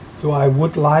So I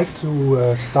would like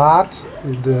to start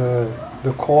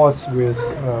the course with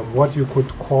what you could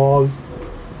call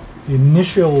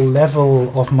initial level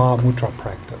of Mahamudra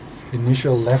practice.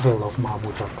 Initial level of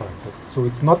Mahamudra practice. So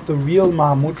it's not the real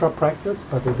Mahamudra practice,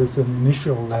 but it is an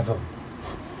initial level.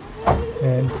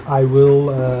 And I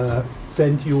will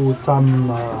send you some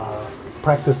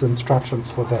practice instructions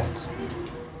for that.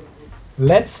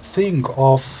 Let's think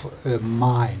of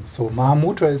mind. So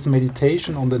Mahamudra is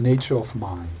meditation on the nature of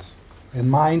mind. And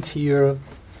mind here,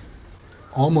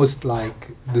 almost like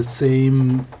the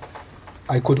same,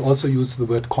 I could also use the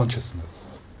word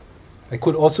consciousness. I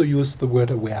could also use the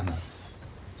word awareness.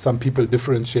 Some people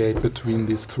differentiate between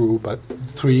these three,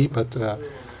 but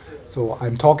so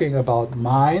I'm talking about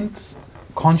mind,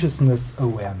 consciousness,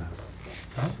 awareness.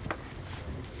 Okay?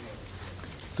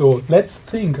 So let's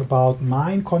think about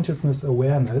mind, consciousness,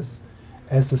 awareness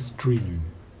as a stream.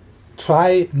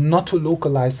 Try not to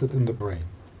localize it in the brain.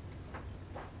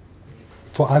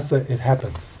 For us, it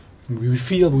happens. We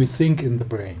feel we think in the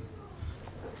brain.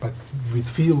 But we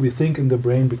feel we think in the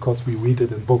brain because we read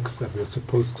it in books that we're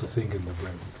supposed to think in the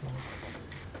brain.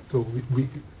 So we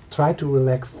try to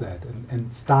relax that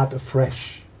and start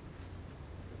afresh.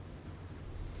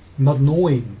 Not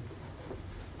knowing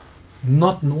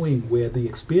where the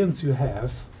experience you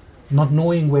have, not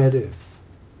knowing where it is.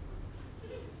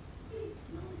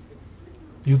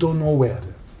 You don't know where it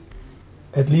is.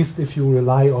 At least if you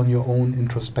rely on your own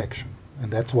introspection. And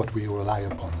that's what we rely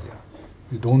upon here.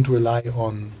 We don't rely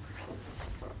on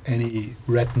any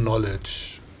red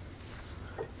knowledge.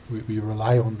 We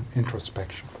rely on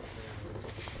introspection.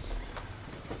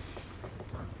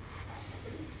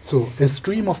 So a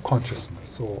stream of consciousness.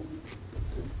 So,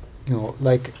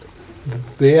 like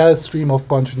there a stream of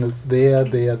consciousness, there,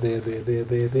 and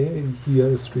here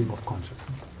a stream of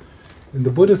consciousness. In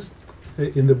the Buddhist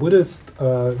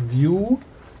view,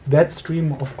 that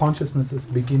stream of consciousness is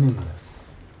beginningless.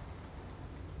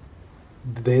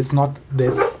 There's not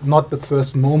the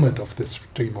first moment of this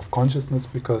stream of consciousness,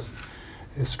 because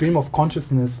a stream of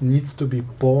consciousness needs to be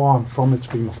born from a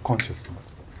stream of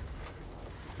consciousness.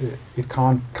 It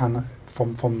can't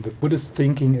from the Buddhist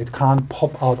thinking, it can't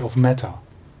pop out of matter.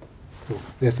 So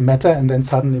there's matter, and then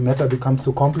suddenly matter becomes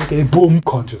so complicated, boom,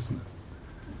 consciousness.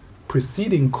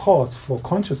 Preceding cause for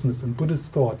consciousness in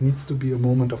Buddhist thought needs to be a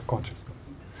moment of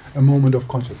consciousness. A moment of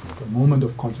consciousness, a moment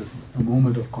of consciousness, a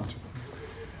moment of consciousness,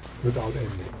 without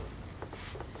ending.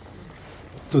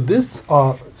 So this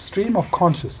stream of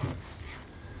consciousness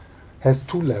has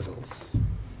two levels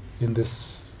in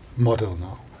this model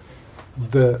now.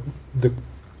 The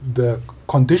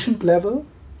conditioned level,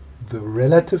 the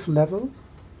relative level,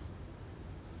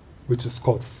 which is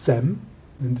called Sem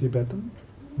in Tibetan,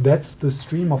 that's the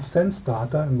stream of sense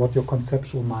data and what your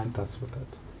conceptual mind does with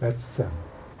it. That's Sem.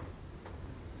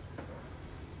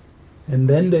 And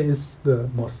then there is the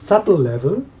more subtle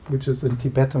level, which is in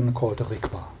Tibetan called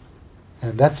Rigpa.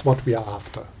 And that's what we are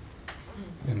after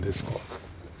in this course.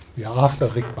 We are after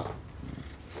Rigpa.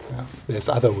 Yeah. There's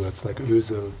other words like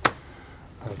Ösel,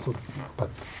 but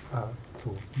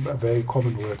a very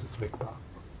common word is Rigpa.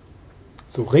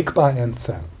 So Rigpa and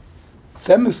Sem.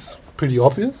 Sem is pretty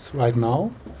obvious right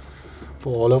now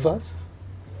for all of us.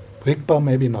 Rigpa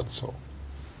maybe not so.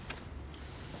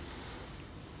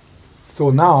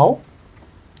 So now,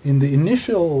 in the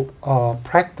initial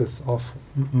practice of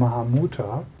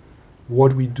Mahamudra,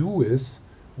 what we do is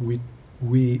we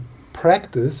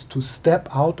practice to step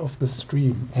out of the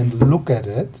stream and look at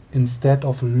it instead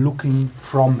of looking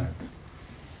from it.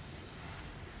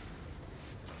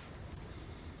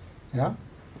 Yeah?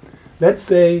 Let's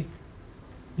say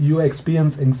you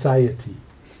experience anxiety.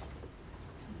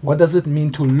 What does it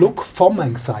mean to look from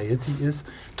anxiety is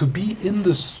to be in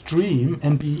the stream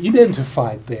and be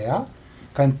identified there,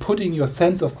 kind of putting your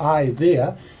sense of I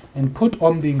there, and put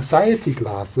on the anxiety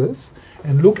glasses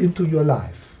and look into your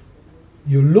life.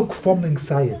 You look from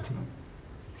anxiety.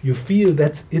 You feel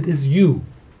that it is you.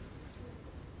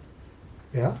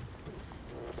 Yeah?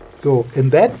 So,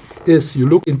 and that is, you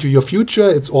look into your future,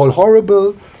 it's all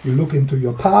horrible. You look into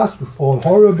your past, it's all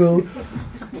horrible.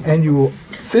 And you're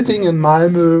sitting in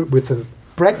Malmö with a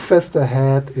breakfast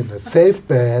ahead in a safe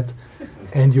bed,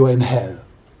 and you're in hell.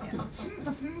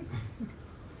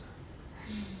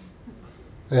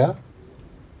 Yeah?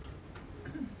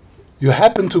 You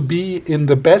happen to be in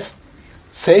the best,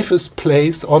 safest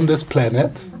place on this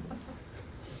planet.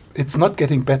 It's not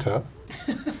getting better.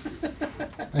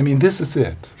 I mean, this is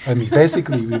it. I mean,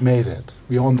 basically, we made it.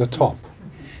 We're on the top.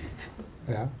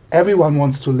 Yeah? Everyone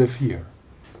wants to live here.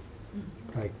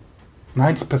 Like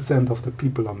 90% of the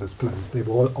people on this planet, they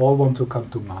all want to come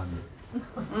to Malmö.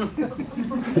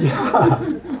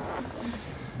 Yeah.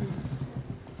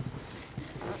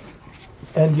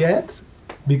 And yet,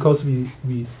 because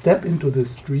we step into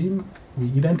this stream, we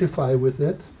identify with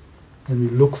it, and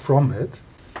we look from it.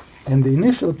 And the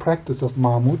initial practice of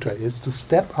Mahamudra is to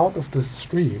step out of the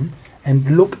stream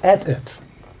and look at it.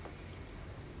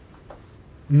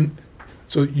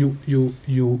 So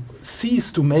you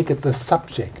cease to make it the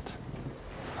subject.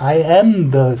 I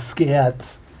am the scared,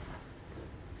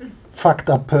 fucked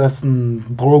up person,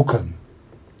 broken.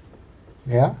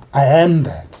 Yeah, I am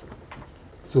that.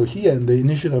 So here in the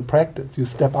initial practice, you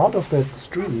step out of that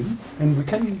stream, and we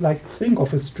can like think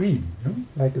of a stream,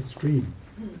 like a stream,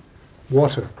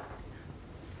 water.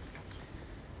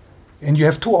 And you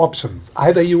have two options.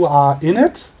 Either you are in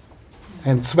it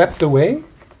and swept away,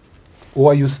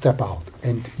 or you step out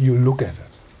and you look at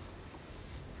it.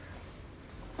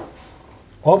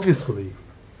 Obviously,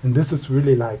 and this is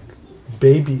really like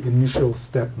baby initial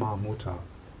step Mahamudra,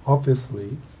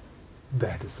 obviously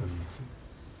that is amazing.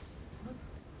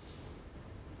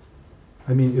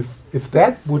 I mean, if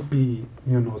that would be,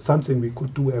 something we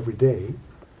could do every day,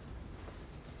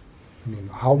 I mean,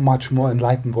 how much more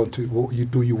enlightened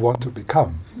do you want to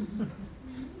become?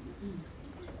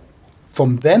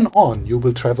 From then on, you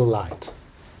will travel light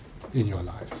in your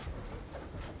life,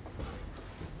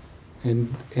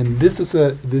 and this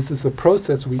is a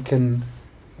process we can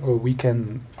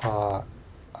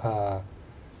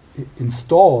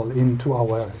install into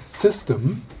our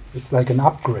system. It's like an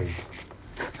upgrade.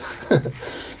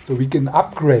 So we can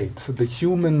upgrade the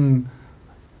human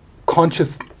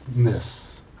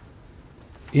consciousness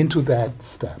into that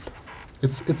step.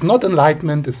 It's not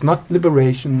enlightenment, it's not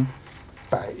liberation,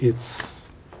 but it's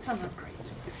an upgrade.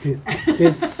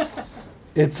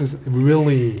 It's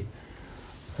really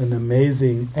an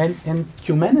amazing, and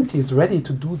humanity is ready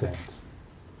to do that.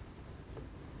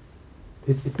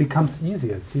 It becomes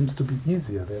easier. It seems to be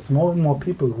easier. There's more and more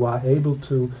people who are able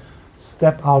to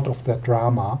step out of that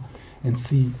drama and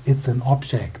see it's an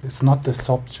object. It's not the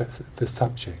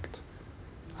subject.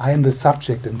 I am the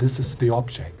subject and this is the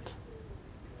object.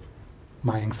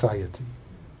 My anxiety.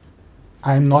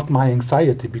 I am not my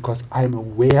anxiety because I'm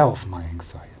aware of my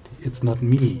anxiety. It's not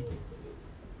me.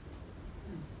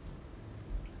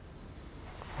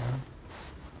 Yeah.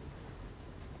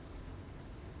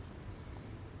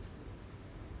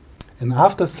 And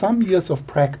after some years of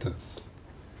practice,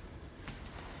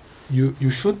 you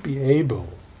should be able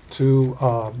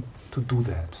to do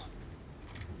that.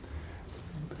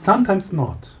 Sometimes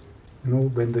not.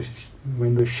 When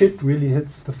the shit really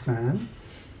hits the fan,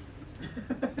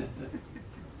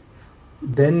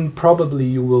 then probably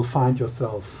you will find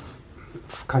yourself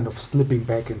kind of slipping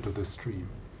back into the stream.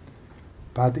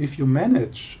 But if you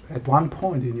manage at one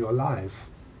point in your life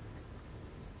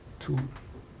to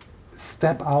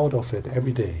step out of it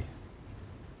every day,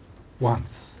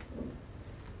 once,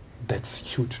 that's a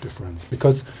huge difference.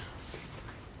 Because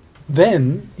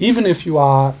then, even if you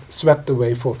are swept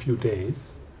away for a few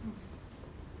days,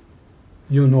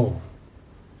 you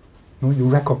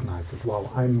recognize it.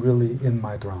 Wow, I'm really in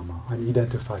my drama. I'm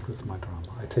identified with my drama.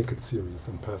 I take it serious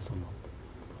and personal.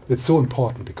 It's so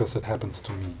important because it happens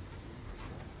to me.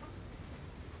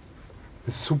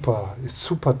 It's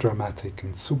super dramatic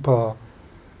and super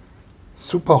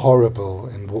horrible.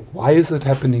 And why is it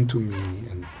happening to me?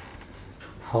 And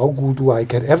how do I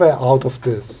get ever out of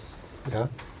this? Yeah.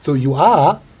 So you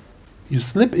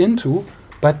slip into,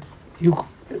 but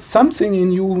something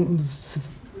in you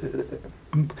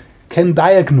can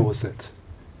diagnose it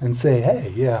and say,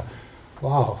 hey, yeah,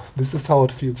 wow, this is how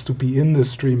it feels to be in the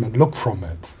stream and look from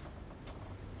it.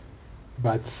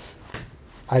 But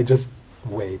I just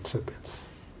wait a bit,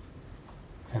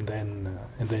 and then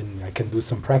I can do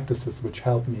some practices which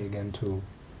help me again to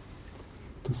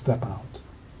step out.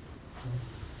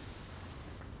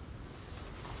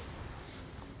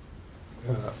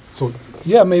 So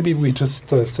yeah, maybe we just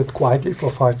sit quietly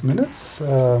for 5 minutes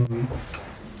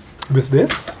with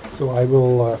this. So I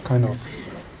will kind of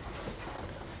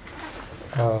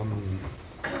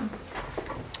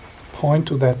point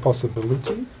to that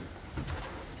possibility.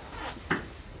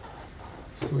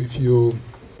 So if you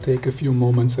take a few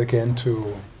moments again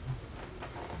to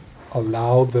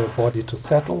allow the body to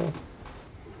settle.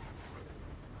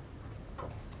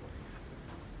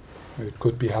 It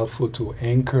could be helpful to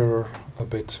anchor a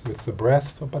bit with the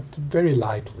breath, but very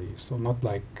lightly. So not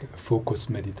like a focused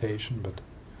meditation, but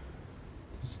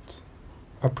just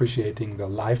appreciating the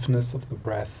liveness of the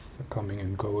breath, the coming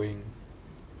and going.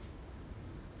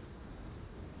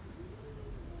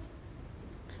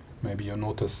 Maybe you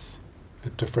notice a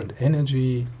different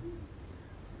energy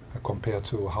compared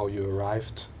to how you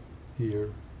arrived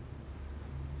here.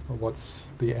 So what's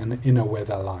the inner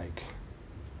weather like?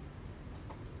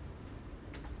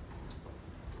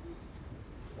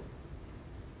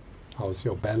 How's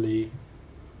your belly?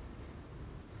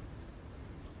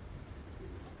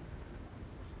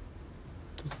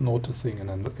 Just noticing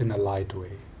in a light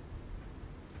way.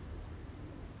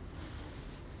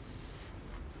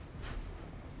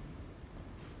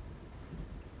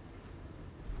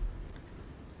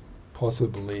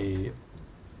 Possibly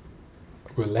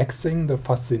relaxing the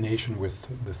fascination with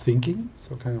the thinking,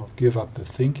 so kind of give up the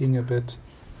thinking a bit.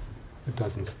 It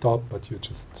doesn't stop, but you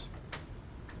just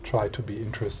try to be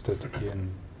interested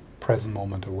in present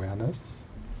moment awareness.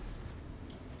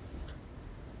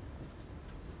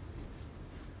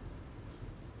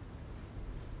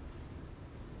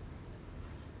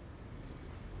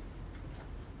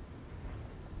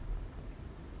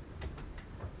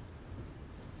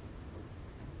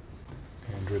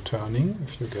 And returning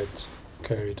if you get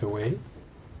carried away.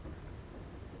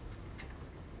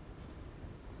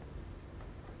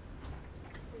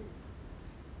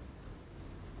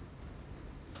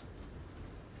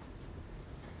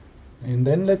 And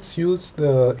then let's use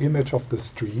the image of the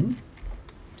stream.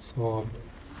 So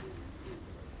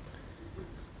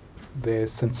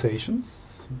there's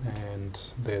sensations, and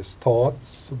there's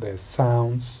thoughts, there's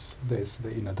sounds, there's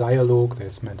the inner dialogue,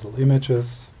 there's mental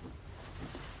images,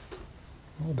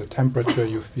 the temperature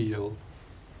you feel.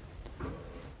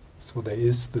 So there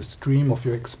is the stream of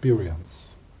your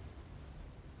experience.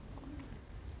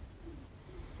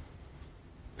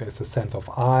 There's a sense of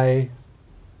I.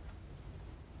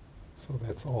 So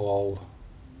that's all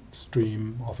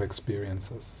stream of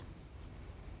experiences.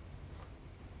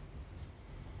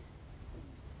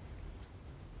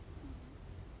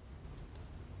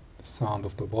 The sound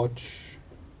of the watch,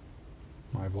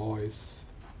 my voice,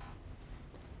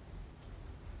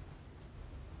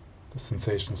 the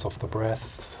sensations of the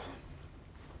breath,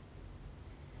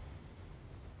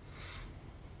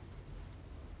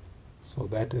 so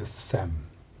that is SEM,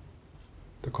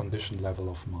 the conditioned level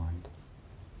of mind.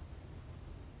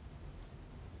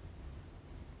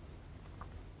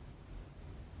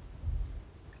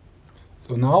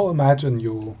 So now imagine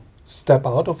you step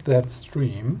out of that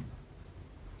stream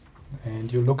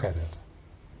and you look at it.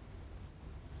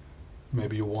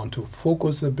 Maybe you want to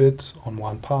focus a bit on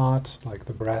one part, like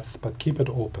the breath, but keep it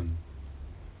open.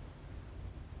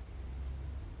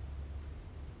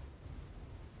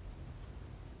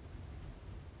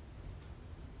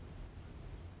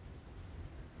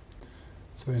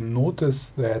 So you notice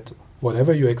that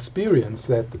whatever you experience,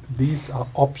 that these are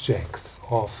objects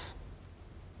of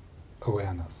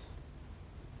awareness.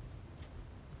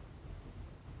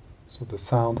 So the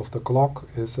sound of the clock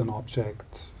is an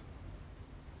object,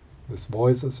 this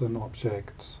voice is an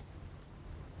object,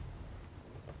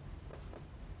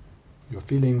 your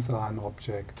feelings are an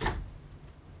object,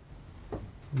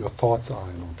 your thoughts are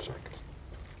an object.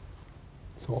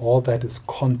 So all that is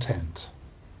content,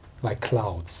 like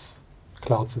clouds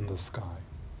in the sky.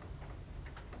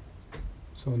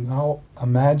 So now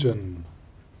imagine,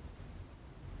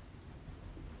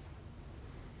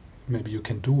 maybe you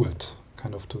can do it,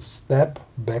 kind of to step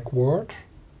backward,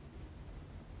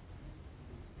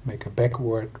 make a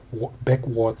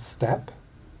backward step,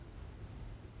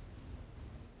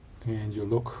 and you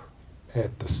look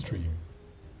at the stream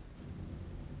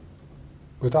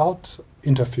without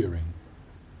interfering.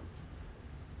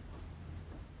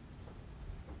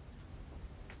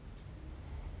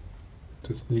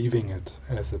 Just leaving it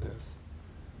as it is.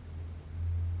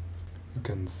 You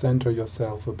can center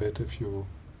yourself a bit if you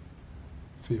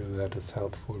feel that is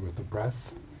helpful with the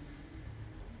breath.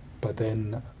 But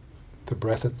then the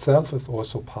breath itself is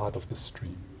also part of the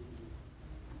stream.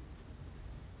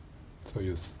 So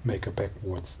you make a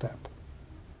backward step.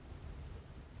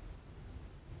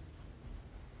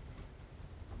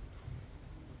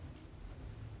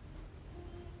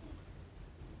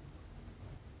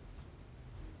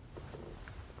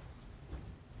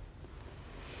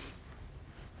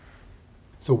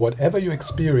 So whatever you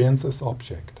experience is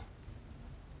object.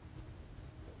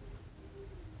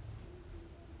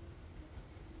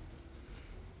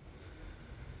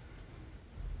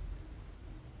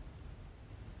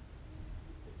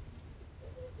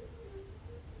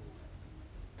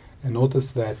 And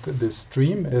notice that this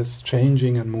stream is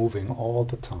changing and moving all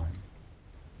the time.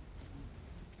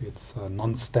 It's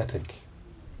non-static,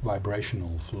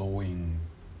 vibrational, flowing,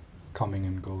 coming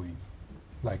and going,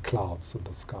 like clouds in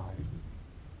the sky.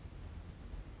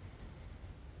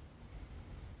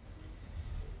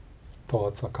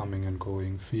 Thoughts are coming and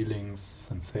going, feelings,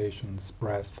 sensations,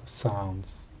 breath,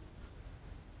 sounds,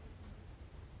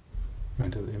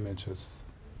 mental images.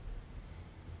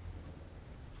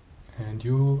 And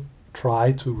you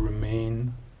try to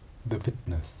remain the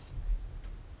witness,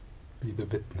 be the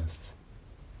witness.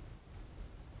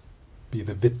 be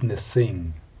the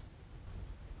witnessing.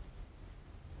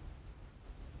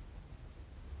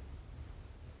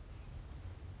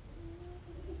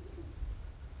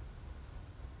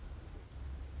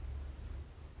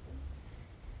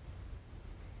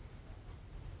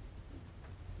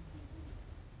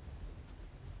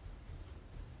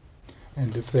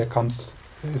 And if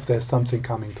there's something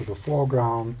coming to the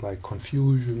foreground, like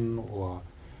confusion or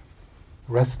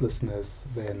restlessness,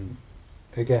 then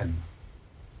again,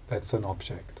 that's an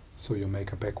object. So you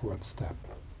make a backward step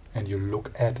and you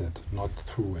look at it, not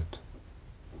through it.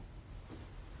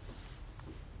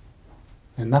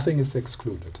 And nothing is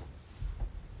excluded.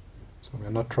 So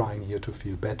we're not trying here to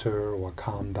feel better or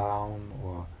calm down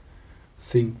or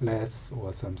think less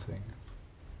or something.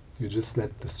 You just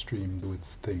let the stream do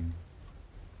its thing.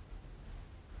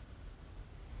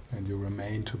 And you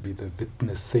remain to be the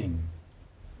witnessing.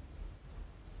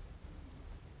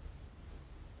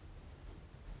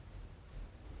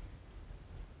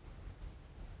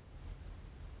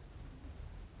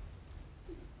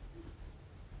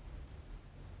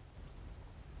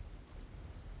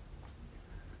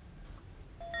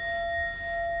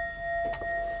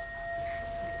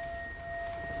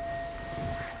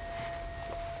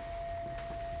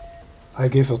 I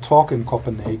gave a talk in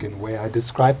Copenhagen where I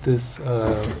described this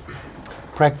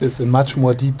practice in much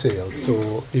more detail.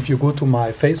 So if you go to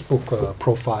my Facebook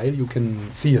profile, you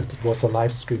can see it. It was a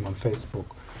live stream on Facebook,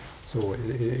 so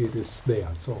it is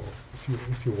there. So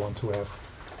if you want to have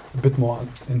a bit more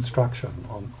instruction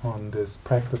on this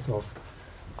practice of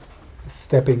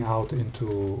stepping out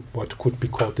into what could be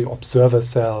called the observer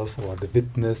self or the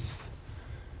witness,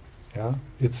 yeah,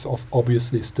 it's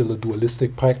obviously still a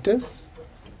dualistic practice.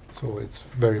 So it's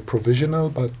very provisional,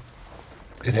 but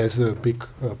it has a big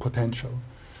potential.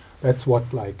 That's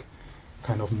what like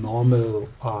kind of normal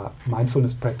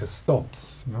mindfulness practice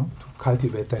stops, to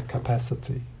cultivate that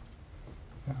capacity.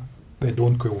 Yeah. They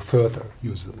don't go further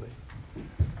usually.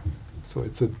 So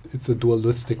it's a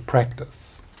dualistic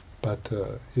practice, but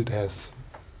it has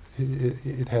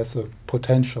a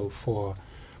potential for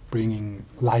bringing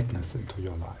lightness into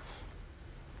your life.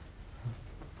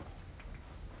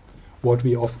 What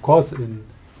we, of course, in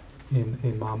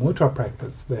Mahamudra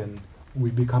practice, then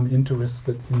we become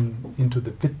interested into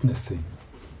the witnessing.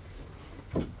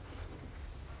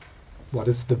 What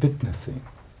is the witnessing?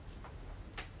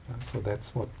 So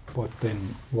that's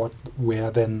where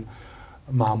then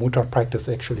Mahamudra practice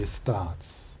actually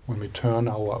starts, when we turn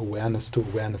our awareness to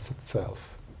awareness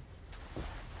itself.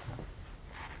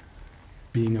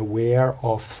 Being aware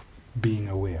of being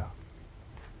aware.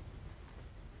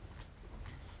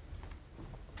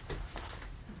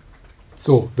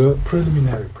 So, the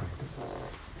preliminary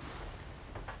practices.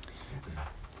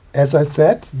 As I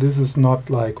said, this is not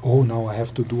like, oh, now I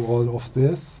have to do all of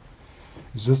this.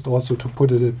 It's just also to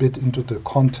put it a bit into the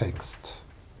context.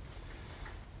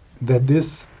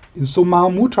 So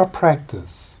Mahamudra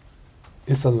practice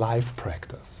is a life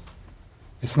practice.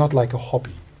 It's not like a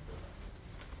hobby.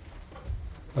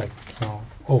 Like,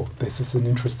 oh, this is an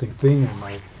interesting thing, I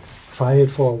might try it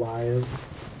for a while.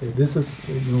 This is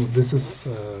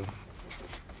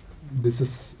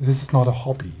not a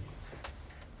hobby.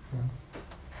 Yeah.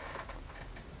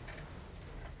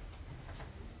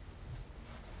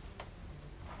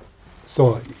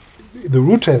 So, the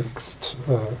root text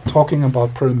talking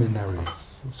about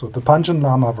preliminaries. So the Panchen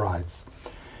Lama writes,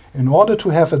 in order to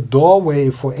have a doorway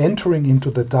for entering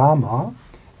into the Dharma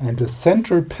and a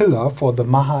central pillar for the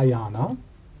Mahayana,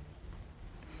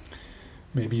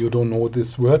 maybe you don't know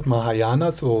this word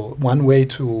Mahayana, so one way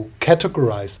to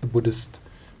categorize the Buddhist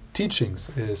teachings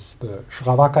is the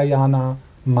Shravakayana,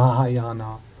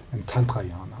 Mahayana, and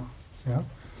Tantrayana. Yeah?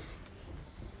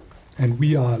 And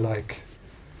we are like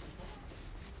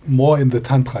more in the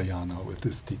Tantrayana with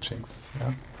these teachings.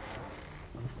 Yeah?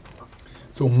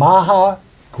 So Maha,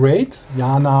 great,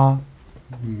 Yana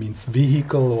means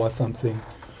vehicle or something.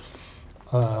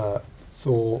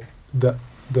 So the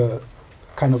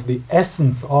kind of the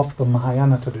essence of the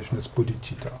Mahayana tradition is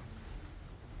bodhicitta,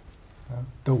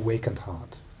 the awakened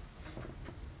heart.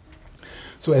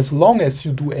 So as long as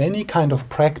you do any kind of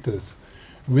practice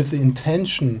with the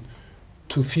intention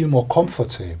to feel more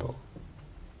comfortable,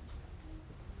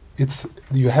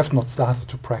 you have not started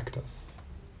to practice.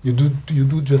 You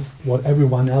do just what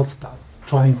everyone else does,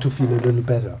 trying to feel a little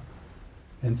better.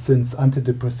 And since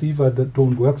antidepressiva that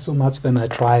don't work so much, then I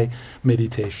try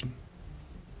meditation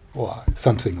or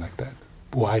something like that.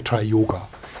 Or I try yoga.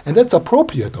 And that's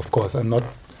appropriate, of course. I'm not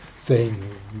saying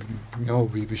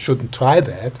we shouldn't try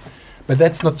that, but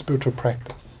that's not spiritual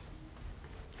practice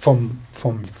from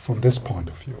this point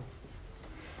of view.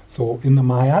 So in the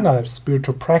Mahayana,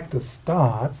 spiritual practice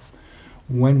starts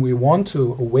when we want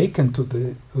to awaken to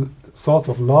the source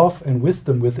of love and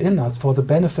wisdom within us for the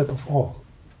benefit of all.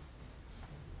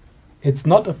 It's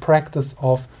not a practice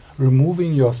of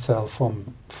removing yourself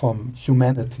from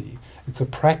humanity. It's a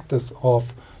practice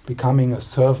of becoming a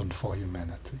servant for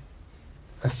humanity,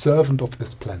 a servant of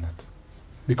this planet,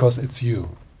 because it's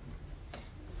you.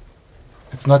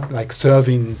 It's not like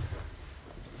serving.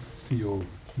 See you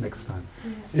next time.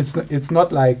 It's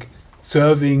not like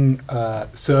serving.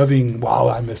 Wow,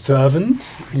 I'm a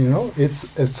servant. It's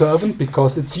a servant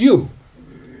because it's you.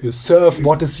 You serve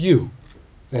what is you.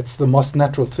 That's the most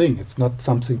natural thing. It's not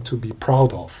something to be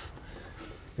proud of.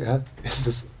 Yeah, it's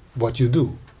just what you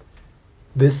do.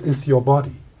 This is your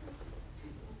body,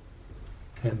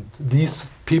 and these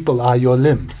people are your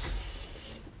limbs.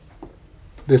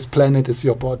 This planet is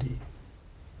your body.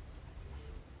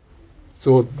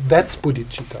 So that's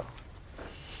bodhicitta.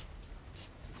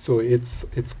 So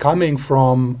it's coming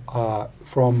from a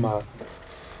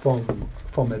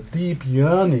deep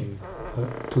yearning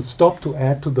to stop to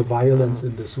add to the violence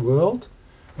in this world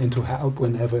and to help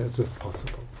whenever it is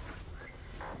possible.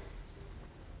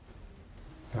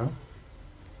 Yeah?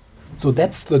 So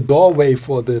that's the doorway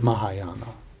for the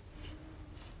Mahayana,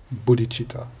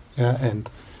 bodhicitta. Yeah? And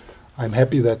I'm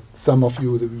happy that some of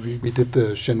you, we did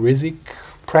the Shenrezig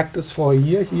practice for a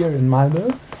year here in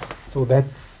Malmö. So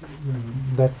that's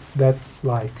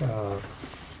like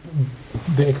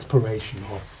the exploration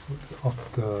of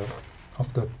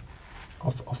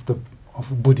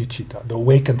bodhicitta, the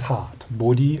awakened heart.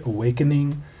 Bodhi,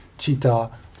 awakening;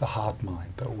 citta, the heart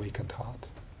mind, the awakened heart.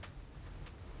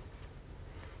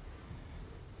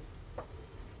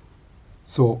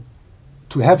 So,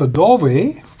 to have a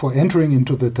doorway for entering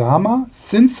into the Dharma,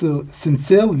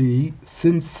 sincerely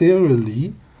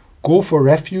go for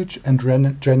refuge and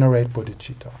generate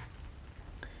bodhicitta.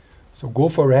 So go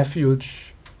for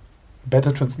refuge,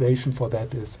 better translation for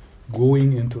that is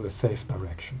going into a safe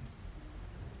direction.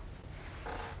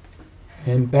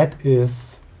 And that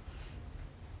is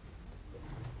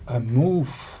a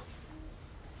move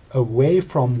away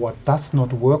from what does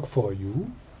not work for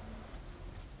you,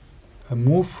 a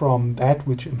move from that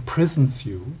which imprisons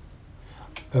you,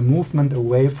 a movement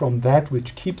away from that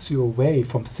which keeps you away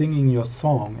from singing your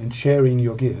song and sharing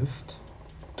your gift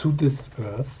to this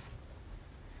earth,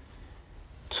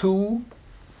 to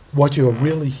what you're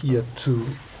really here to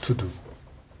do,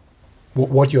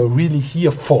 what you're really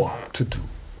here for to do.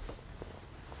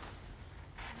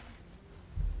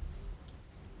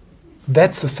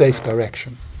 That's a safe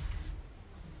direction.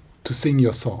 To sing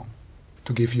your song,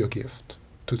 to give your gift,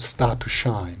 to start to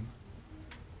shine.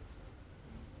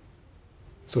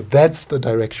 So that's the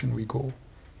direction we go.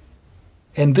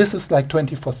 And this is like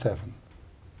 24/7.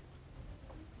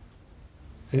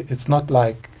 It's not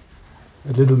like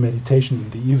a little meditation in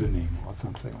the evening or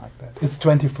something like that. It's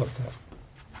 24/7.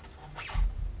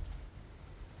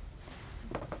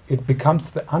 It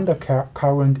becomes the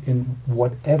undercurrent in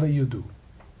whatever you do,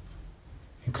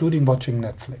 including watching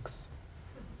Netflix,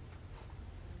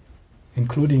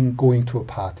 including going to a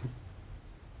party.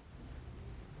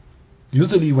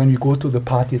 Usually when you go to the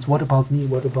parties, what about me,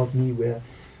 where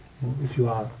if you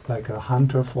are like a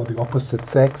hunter for the opposite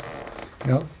sex,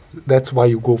 that's why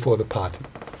you go for the party.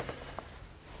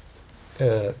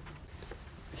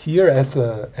 Here as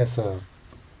a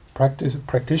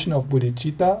practitioner of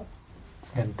bodhicitta,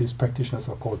 and these practitioners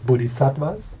are called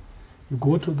bodhisattvas, you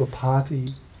go to the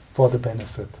party for the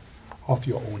benefit of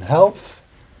your own health.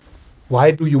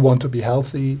 Why do you want to be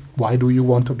healthy? Why do you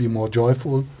want to be more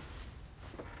joyful?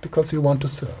 Because you want to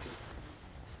serve.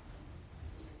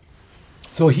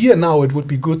 So here now it would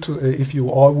be good to if you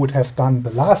all would have done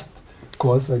the last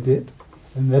course I did,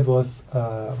 and that was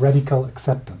radical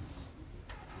acceptance.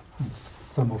 And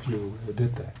some of you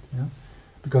did that, yeah?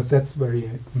 Because that's very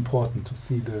important to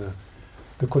see the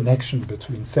connection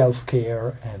between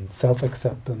self-care and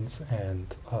self-acceptance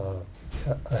and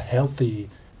a healthy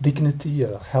dignity,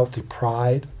 a healthy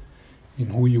pride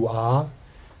in who you are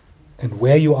and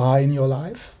where you are in your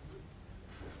life.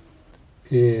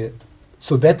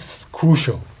 So that's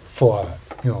crucial for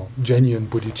genuine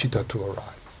bodhicitta to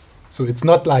arise. So it's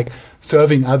not like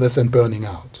serving others and burning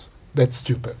out. That's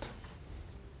stupid.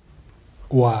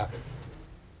 Or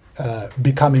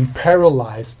becoming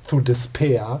paralyzed through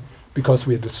despair because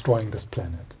we are destroying this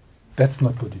planet. That's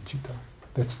not bodhicitta.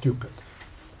 That's stupid.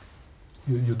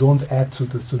 You don't add to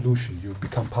the solution. You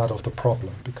become part of the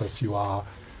problem because you are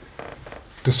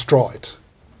destroyed.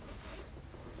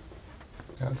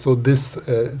 Yeah, so this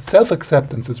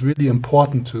self-acceptance is really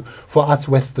important for us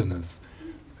Westerners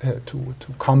to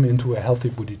come into a healthy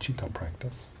bodhicitta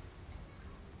practice.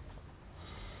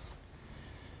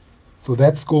 So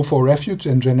that's go for refuge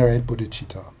and generate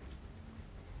bodhicitta.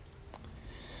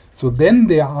 So then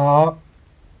there are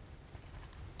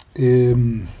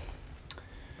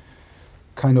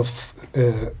kind of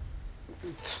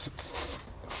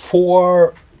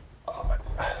four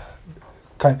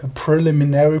kind of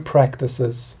preliminary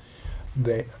practices.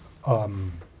 They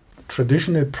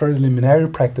traditional preliminary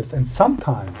practice, and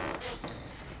sometimes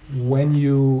when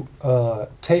you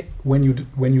when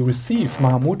you receive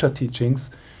Mahamudra teachings,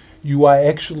 you are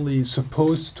actually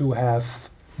supposed to have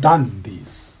done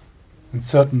these in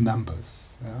certain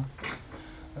numbers. Yeah?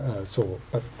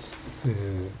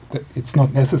 It's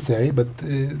not necessary, but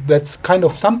that's kind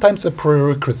of sometimes a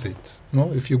prerequisite.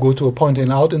 If you go to a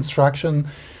point-in-out instruction,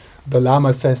 the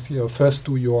Lama says, first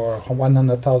do your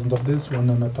 100,000 of this,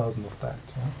 100,000 of that.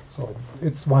 Yeah? So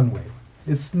it's one way.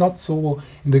 It's not so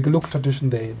in the Gelug tradition.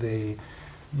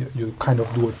 You kind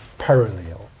of do it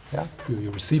parallel. Yeah,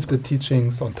 you receive the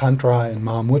teachings on Tantra and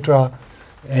Mahamudra,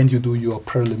 and you do your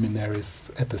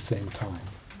preliminaries at the same time.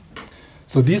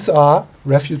 So these are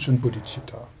refuge and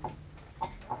bodhicitta.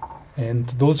 And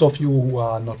those of you who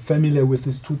are not familiar with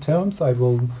these two terms, I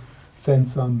will send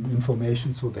some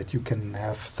information so that you can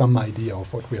have some idea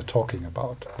of what we are talking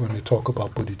about when we talk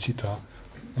about bodhicitta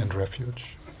and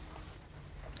refuge.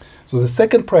 So the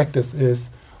second practice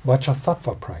is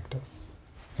Vajrasattva practice.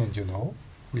 And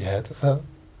we had a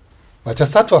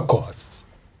Vajrasattva course.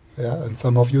 Yeah, and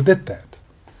some of you did that.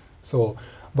 So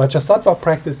Vajrasattva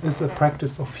practice is a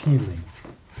practice of healing.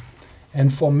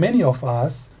 And for many of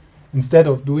us, instead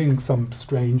of doing some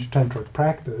strange tantric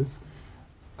practice,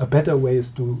 a better way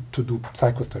is to do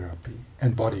psychotherapy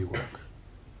and body work.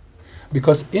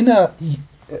 Because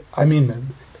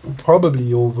probably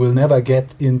you will never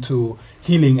get into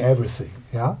healing everything,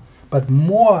 yeah? But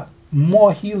more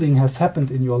healing has happened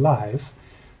in your life,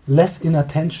 less inner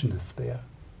tension is there.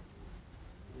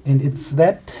 And it's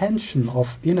that tension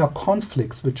of inner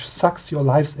conflicts which sucks your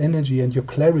life's energy and your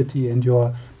clarity and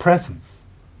your presence.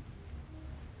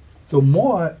 So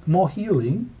more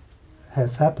healing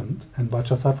has happened, and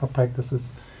Vajrasattva practice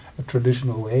is a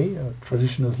traditional way, a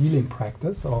traditional healing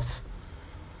practice of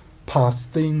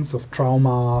past things, of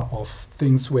trauma, of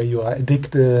things where you are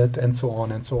addicted, and so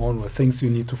on, or things you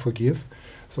need to forgive.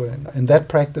 So and that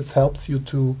practice helps you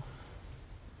to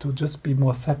just be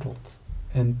more settled.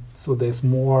 And so there's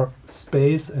more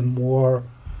space and more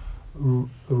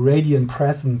radiant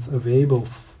presence available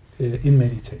in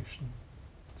meditation.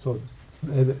 So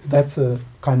that's a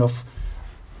kind of,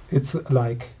 it's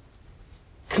like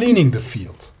cleaning the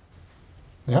field.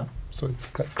 Yeah? So it's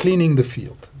cleaning the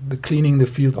field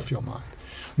of your mind.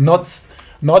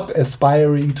 Not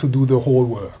aspiring to do the whole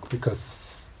work,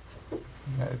 because,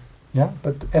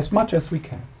 but as much as we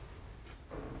can.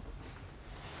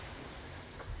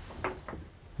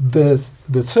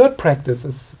 The third practice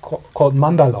is called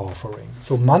mandala offering.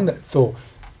 So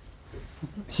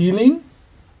healing,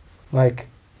 like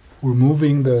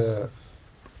removing the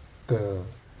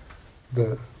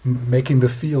making the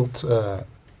field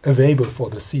available for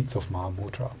the seeds of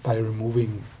Mahamudra by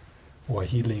removing or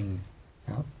healing.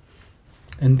 Yeah?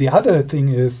 And the other thing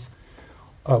is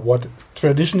what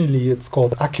traditionally it's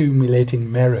called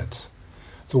accumulating merit.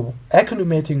 So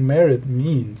accumulating merit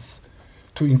means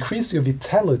to increase your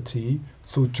vitality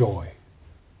through joy.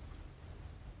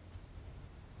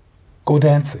 Go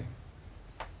dancing.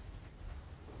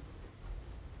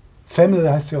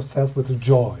 Familiarize yourself with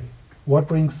joy. What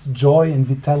brings joy and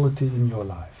vitality in your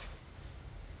life?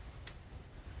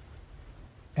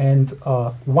 And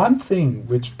one thing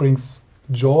which brings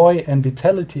joy and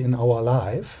vitality in our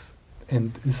life,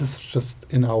 and this is just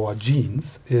in our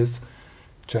genes, is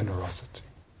generosity.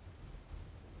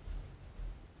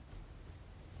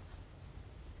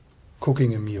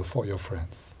 Cooking a meal for your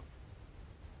friends.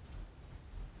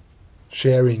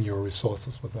 Sharing your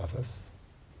resources with others.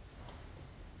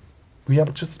 We are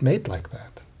just made like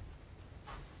that.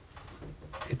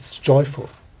 It's joyful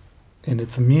and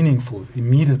it's meaningful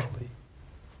immediately.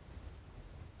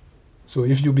 So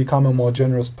if you become a more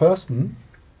generous person,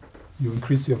 you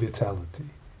increase your vitality.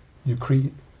 You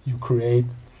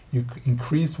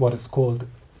increase what is called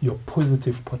your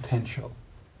positive potential.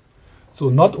 So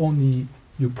not only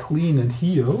you clean and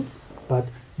heal, but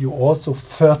you also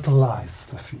fertilize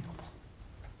the field.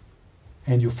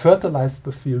 And you fertilize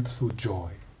the field through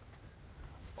joy.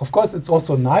 Of course, it's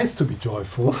also nice to be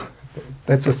joyful.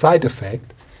 That's a side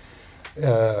effect.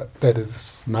 That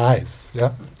is nice,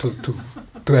 yeah,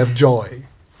 to have joy,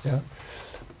 yeah.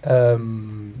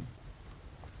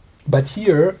 But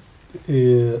here,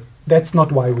 that's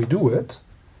not why we do it.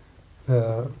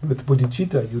 With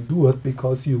bodhicitta, you do it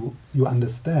because you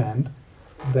understand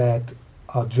that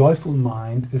a joyful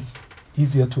mind is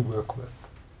easier to work with.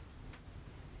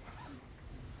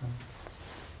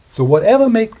 So whatever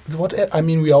I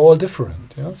mean, we are all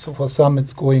different. Yeah? So for some,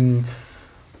 it's going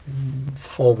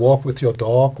for a walk with your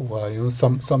dog, or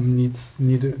some need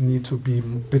to be a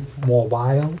bit more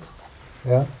wild.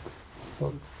 Yeah.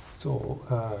 So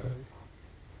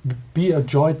be a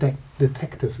joy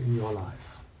detective in your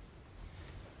life.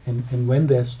 And when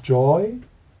there's joy,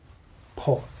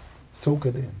 pause, soak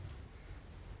it in.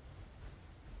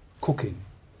 Cooking,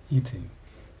 eating,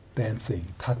 dancing,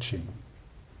 touching.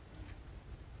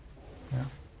 Yeah.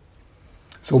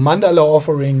 So mandala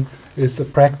offering is a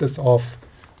practice of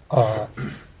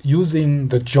using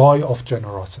the joy of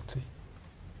generosity.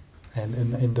 And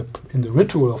in the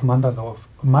ritual of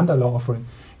mandala offering,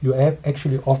 you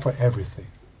actually offer everything.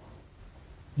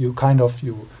 You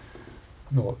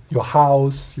your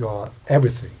house, your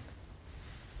everything.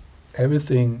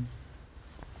 Everything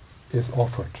is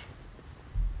offered.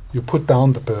 You put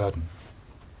down the burden.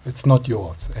 It's not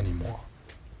yours anymore.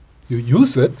 You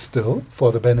use it still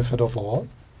for the benefit of all,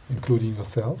 including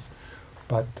yourself,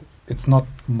 but it's not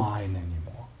mine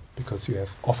anymore because you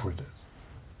have offered it.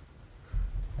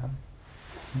 Yeah.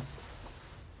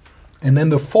 And then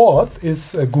the fourth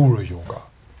is Guru Yoga.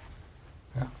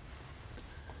 Yeah.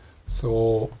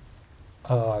 So,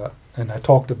 and I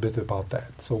talked a bit about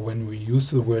that. So when we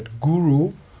use the word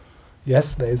guru,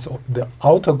 yes, there is the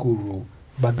outer guru,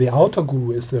 but the outer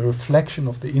guru is the reflection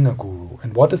of the inner guru.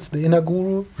 And what is the inner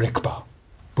guru? Rigpa,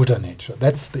 Buddha nature.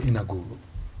 That's the inner guru.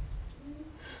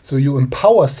 So you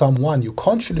empower someone, you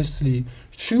consciously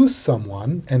choose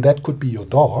someone, and that could be your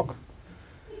dog.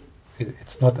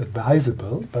 It's not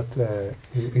advisable, but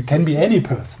it can be any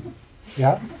person.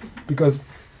 Yeah? Because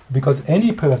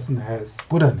any person has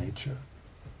Buddha nature.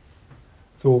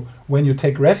 So when you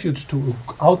take refuge to an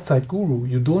outside guru,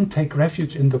 you don't take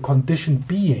refuge in the conditioned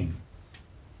being.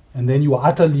 And then you are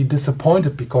utterly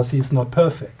disappointed because he is not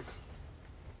perfect.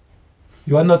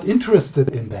 You are not interested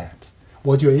in that.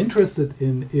 What you're interested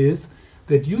in is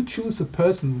that you choose a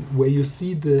person where you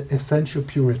see the essential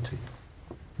purity,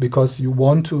 because you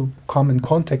want to come in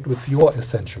contact with your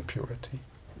essential purity.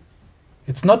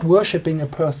 It's not worshipping a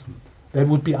person. That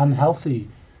would be unhealthy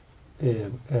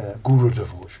guru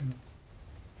devotion.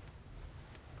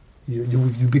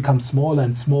 You become smaller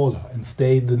and smaller and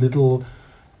stay the little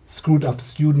screwed up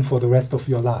student for the rest of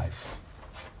your life.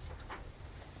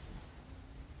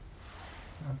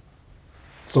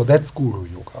 So that's Guru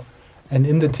Yoga. And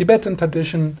in the Tibetan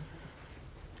tradition,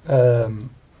 they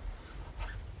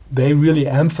really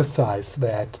emphasize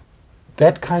that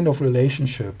kind of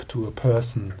relationship to a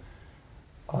person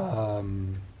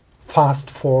fast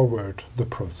forward the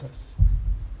process.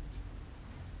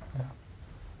 Yeah.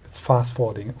 It's fast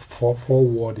forwarding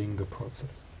the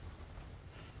process.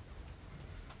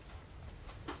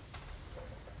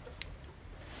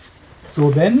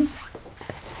 So then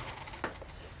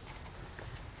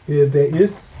there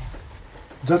is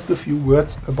just a few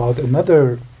words about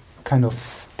another kind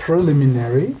of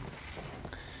preliminary,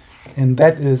 and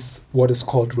that is what is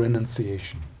called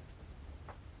renunciation.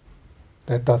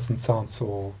 That doesn't sound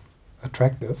so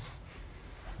attractive,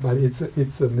 but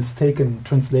it's a mistaken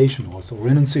translation also.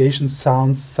 Renunciation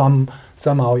sounds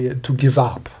somehow to give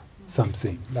up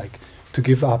something, like to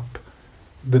give up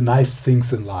the nice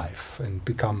things in life and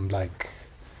become like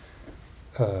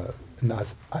an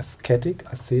ascetic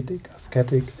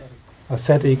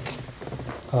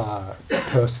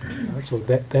person. So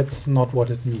that's not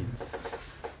what it means.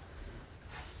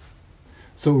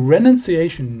 So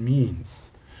renunciation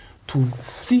means to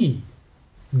see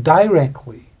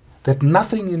directly that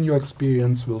nothing in your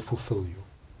experience will fulfill you.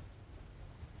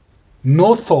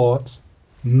 No thought,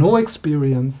 no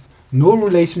experience, no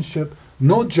relationship,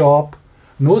 no job,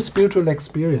 no spiritual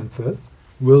experiences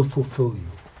will fulfill you.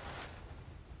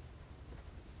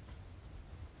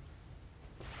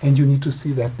 And you need to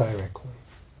see that directly.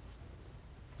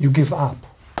 You give up.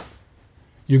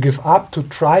 You give up to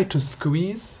try to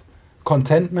squeeze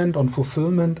contentment and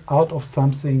fulfillment out of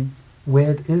something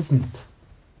where it isn't.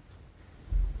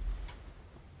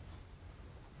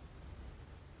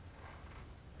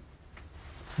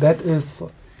 That is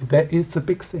a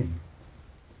big thing.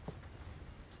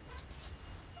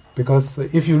 Because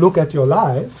if you look at your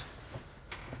life,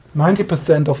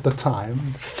 90% of the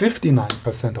time,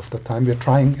 59% of the time, we're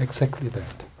trying exactly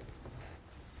that.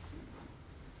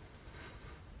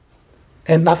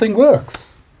 And nothing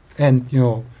works. And,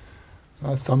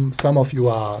 some of you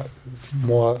are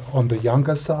more on the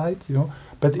younger side,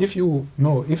 But if you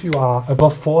are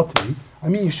above 40,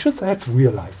 you should have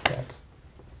realized that.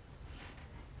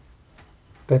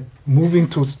 That moving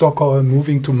to Stockholm,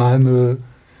 moving to Malmö,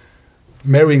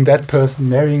 marrying that person,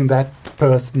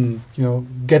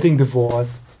 getting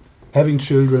divorced, having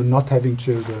children, not having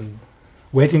children,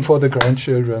 waiting for the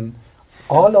grandchildren.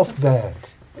 All of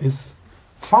that is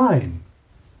fine,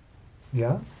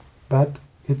 yeah, but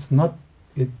it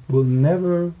will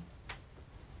never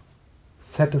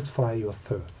satisfy your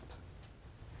thirst.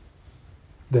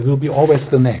 There will be always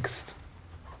the next.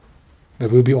 There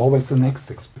will be always the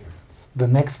next experience, the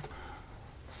next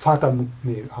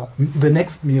the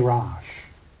next mirage.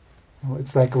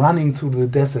 It's like running through the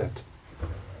desert,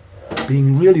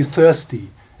 being really thirsty,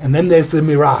 and then there's the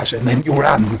mirage, and then you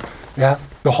run. Yeah,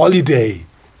 the holiday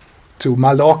to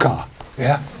Mallorca.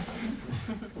 Yeah,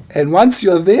 and once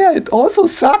you're there, it also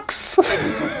sucks.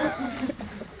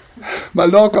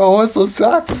 Mallorca also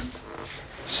sucks.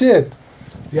 Shit.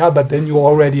 Yeah, but then you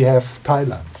already have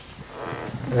Thailand.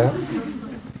 Yeah,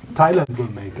 Thailand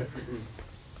will make it.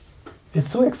 It's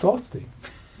so exhausting.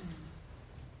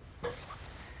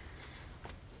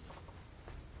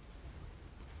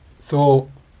 So,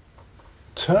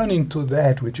 turning to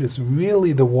that which is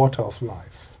really the water of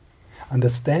life,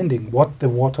 understanding what the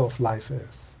water of life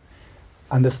is,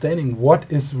 understanding what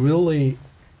is really,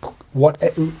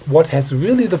 what has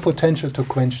really the potential to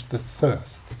quench the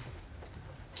thirst,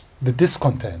 the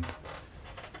discontent,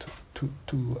 to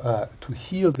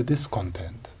heal the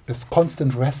discontent, this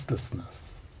constant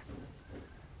restlessness,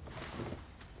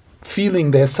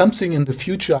 feeling there's something in the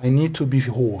future I need to be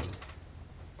whole.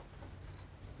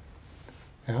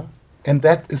 Yeah? And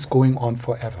that is going on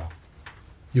forever.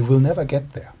 You will never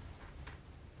get there.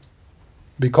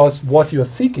 Because what you're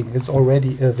seeking is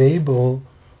already available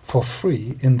for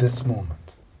free in this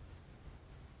moment.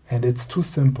 And it's too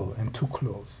simple and too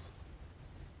close.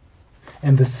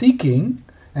 And the seeking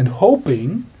and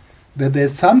hoping that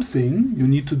there's something you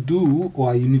need to do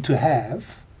or you need to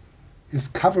have is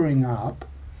covering up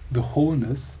the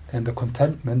wholeness and the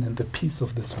contentment and the peace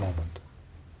of this moment.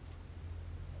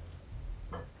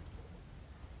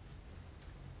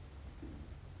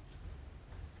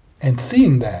 And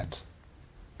seeing that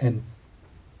and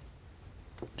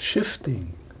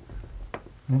shifting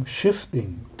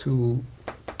to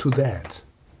that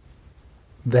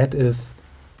is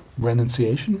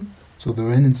renunciation. So the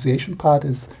renunciation part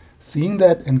is seeing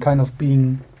that and kind of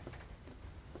being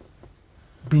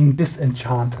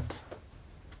disenchanted.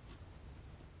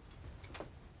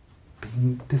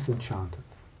 Being disenchanted.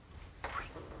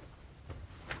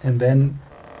 And then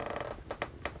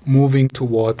moving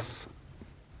towards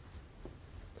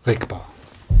Rigpa.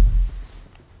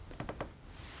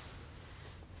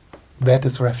 That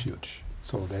is refuge.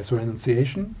 So there's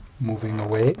renunciation, moving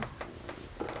away,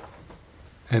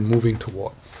 and moving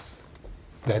towards.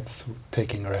 That's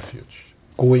taking refuge,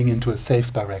 going into a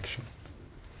safe direction.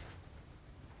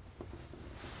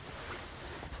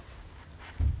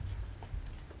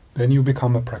 Then you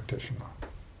become a practitioner.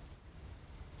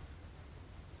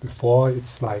 Before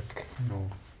it's like,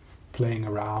 playing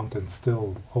around and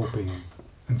still hoping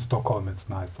in Stockholm it's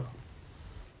nicer.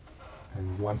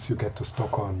 And once you get to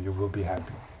Stockholm, you will be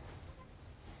happy.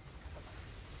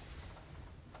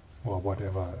 Or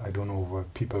whatever, I don't know where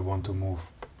people want to move.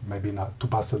 Maybe not to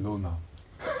Barcelona.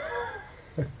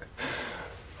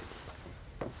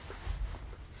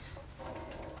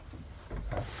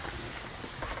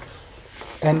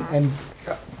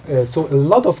 So a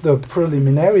lot of the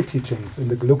preliminary teachings in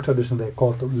the Geluk tradition, they're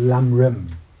called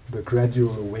Lamrim, the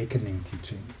gradual awakening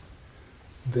teachings.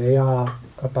 They are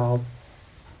about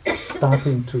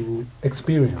starting to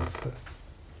experience this.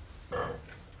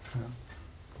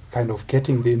 Kind of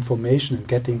getting the information and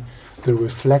getting the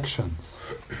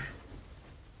reflections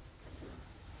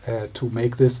to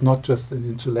make this not just an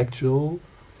intellectual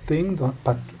thing,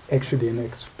 but actually an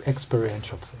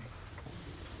experiential thing.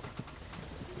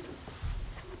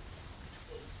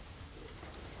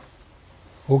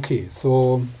 Okay,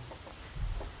 so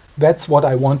that's what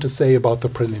I want to say about the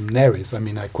preliminaries. I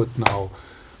mean, I could now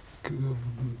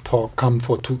come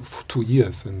for two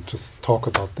years and just talk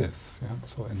about this. Yeah?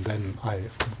 So, and then I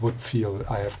would feel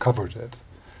I have covered it.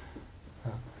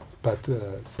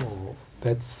 So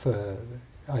that's.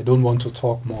 I don't want to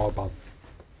talk more about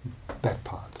that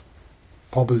part.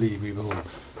 Probably we will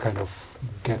kind of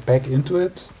get back into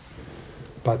it.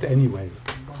 But anyway,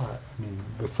 I mean,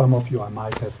 with some of you I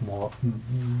might have more,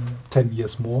 10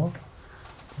 years more.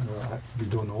 We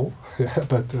don't know.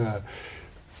 But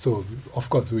so, of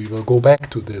course, we will go back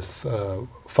to this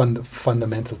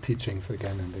fundamental teachings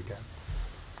again and again.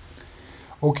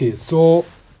 Okay, so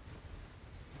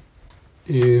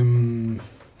if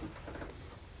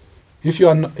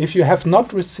you have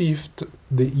not received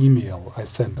the email I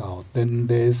sent out, then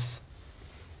there's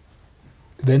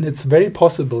then it's very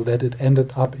possible that it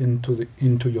ended up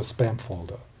into your spam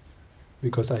folder,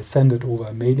 because I send it over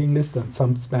a mailing list, and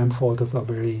some spam folders are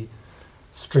very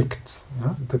strict.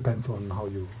 Yeah? It depends on how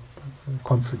you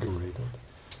configure it.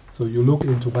 So you look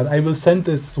into, but I will send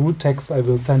this root text, I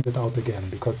will send it out again,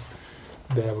 because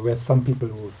there were some people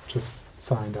who just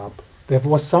signed up. There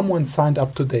was someone signed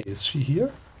up today. Is she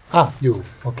here? Ah, you.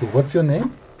 Okay, what's your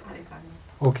name? Alexander.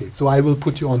 Okay, so I will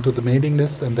put you onto the mailing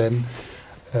list, and then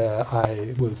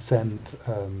I will send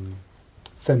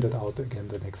it out again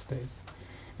the next days.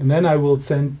 And then I will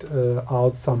send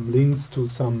out some links to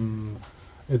some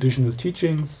additional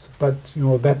teachings, but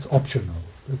that's optional.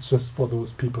 It's just for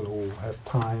those people who have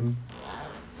time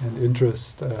and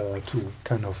interest to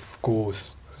kind of go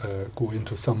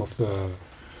into some of the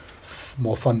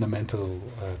more fundamental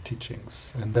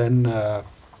teachings. And then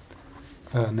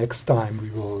next time we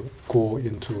will go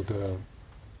into the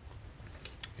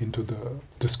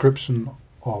description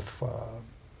of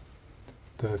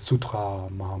the Sutra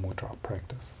Mahamudra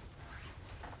practice.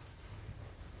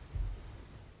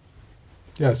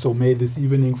 Yeah, so may this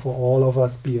evening for all of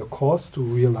us be a course to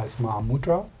realize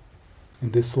Mahamudra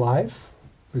in this life,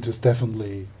 which is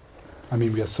definitely,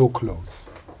 we are so close.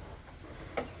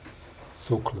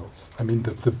 So close.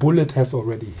 The bullet has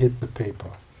already hit the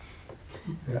paper.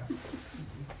 Yeah.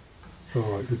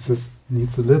 So it just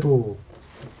needs a little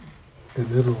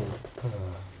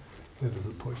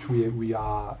push. We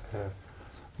are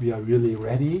really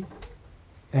ready,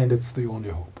 and it's the only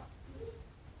hope.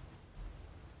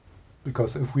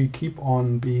 Because if we keep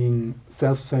on being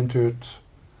self-centered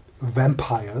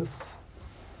vampires,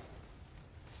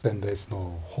 then there's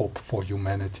no hope for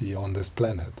humanity on this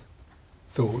planet.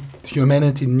 So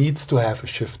humanity needs to have a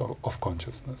shift of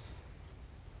consciousness.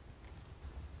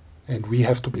 And we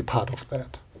have to be part of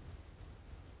that.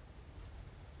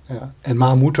 Yeah. And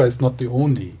Mahamudra is not the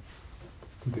only.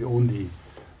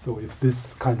 So if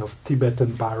this kind of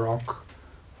Tibetan Baroque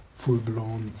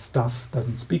full-blown stuff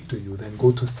doesn't speak to you, then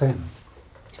go to Zen.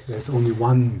 There's only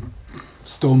one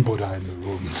stone Buddha in the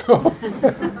room. So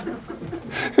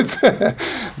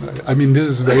this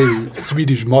is very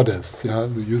Swedish modest. Yeah,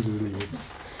 usually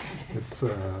it's